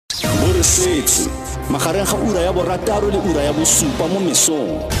re setse magareng ga ura ya borataro le ura ya bosupa mo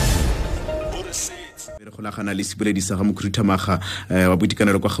mesong. Re golagana le sebueledi sa ga Mokhuduthamaga wa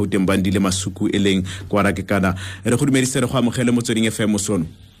boitekanelo kwa Gauteng Bandile Masuku eleng kwa rakekana re go dumedisa re go amogele motsweding FM mosono.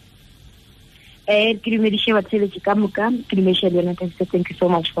 Thank you so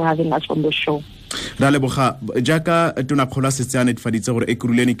much for having us on the show. Ra leboga jaaka tona kgola setse a netfaditse gore e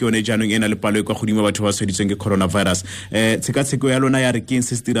kuruleni ke yone jaanong ena le palo e kwa godimo batho ba sweditsweng ke coronavirus tshekatsheko ya lona ya re ke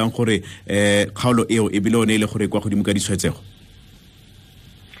se dirang gore kgaolo eo e bile one ile gore kwa godimo ka ditshwaetsego.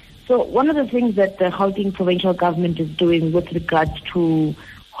 So one of the things that the Gauteng provincial government is doing with regards to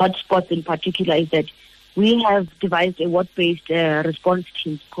hotspots in particular is that we have devised a ward-based response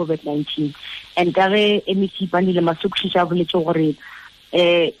team to COVID-19. And Bandile Masuku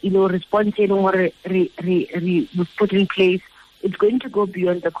response we've put in place. It's going to go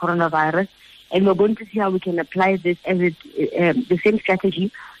beyond the coronavirus, and we're going to see how we can apply this as the same strategy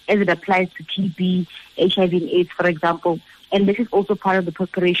as it applies to TB, HIV and AIDS, for example. And this is also part of the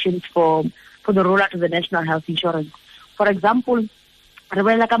preparations for the rollout of the national health insurance. For example, the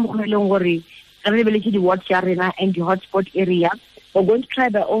ward area and the hotspot area, we're going to try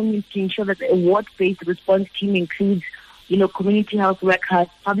by all means to ensure that a ward-based response team includes, community health workers,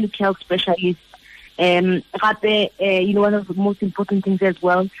 public health specialists. One of the most important things as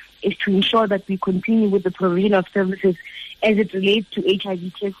well is to ensure that we continue with the provision of services as it relates to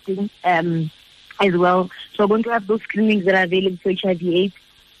HIV testing as well. So we're going to have those screenings that are available for HIV/AIDS,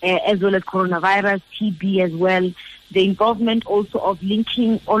 as well as coronavirus, TB as well. The involvement also of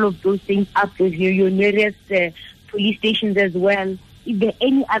linking all of those things up with your various police stations as well. If there are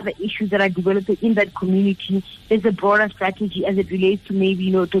any other issues that are developing in that community, there's a broader strategy as it relates to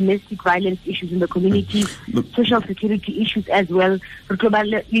maybe, domestic violence issues in the community, social security issues as well.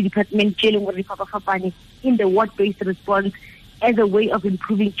 Department in the ward-based response as a way of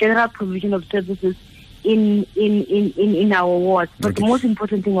improving general provision of services in our wards. But the most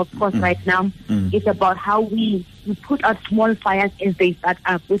important thing, of course, right now is about how we put out small fires as they start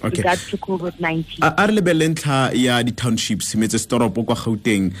up with regards to COVID-19. A re lebelentla ya di townships metse storopo kwa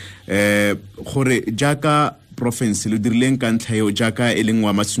Gauteng gore jaaka province le dirileng ka ntlha eo jaaka e leng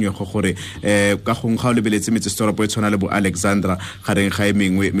wa matshwenyego gore ka gong ga o lebeletse metse storopo e tshwana le bo Alexandra gareng ga e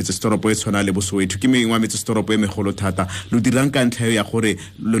mengwe metse storopo e tshwana le bo Soweto ke mengwe wa metse storopo e megolo thata lo dirang ka ntlha eo ya gore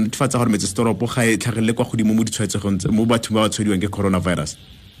lo netefatsa gore metse storopo ga e tlhagelle kwa godimo mo ditshwaetsegong mo batho ba ba tshwediwang ke coronavirus.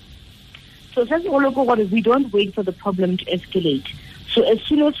 So we don't wait for the problem to escalate. So as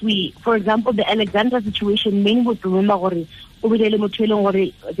soon as we, for example, the Alexandra situation, many would remember they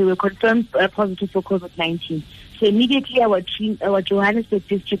were confirmed positive for COVID-19. So immediately our Johannesburg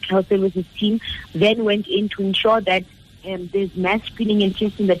District Health Services team then went in to ensure that there's mass screening and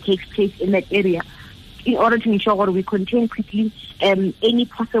testing that takes place in that area in order to ensure we contain quickly any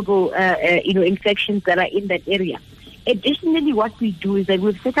possible infections that are in that area. Additionally, what we do is that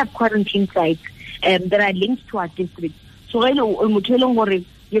we've set up quarantine sites that are linked to our district. So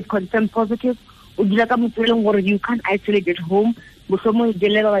you've confirmed positive, you can't isolate at home. And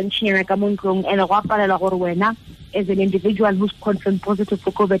as an individual who's confirmed positive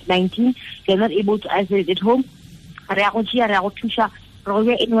for COVID-19, you're not able to isolate at home.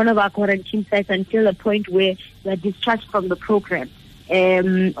 In one of our quarantine sites until the point where you are discharged from the program.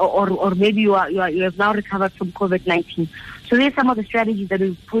 Or maybe you have now recovered from COVID-19. So there's some of the strategies that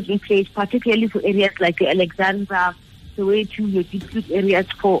we've put in place, particularly for areas like Alexandra, the way to your dispute areas.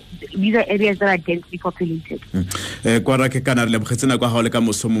 These are areas that are densely populated. Kwa rakekana re lebogetsena kwa ga le ka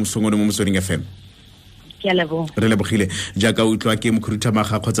mosongone mo motsweding FM. Re lebogile jaaka utlwa ke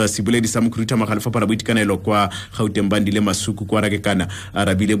Mokhuduthamaga kgotsa sebueledi sa Mokhuduthamaga lefapha la boitekanelo kwa Gauteng Bandile Masuku kwa rakekana a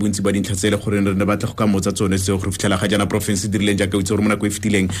rabile bontsi ba dintlha tse le gore re ne batla go ka motsa tsone tse go fitlhela ga jana province dirileng jaaka utse gore mo nako e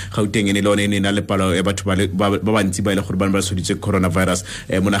fetileng Gauteng ene le one ene na le palo e batho ba bantsi ba ile gore ba sweditse coronavirus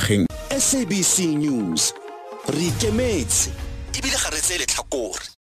mo nageng. SABC News re ikemetse ebile ga re tsele tlhakore.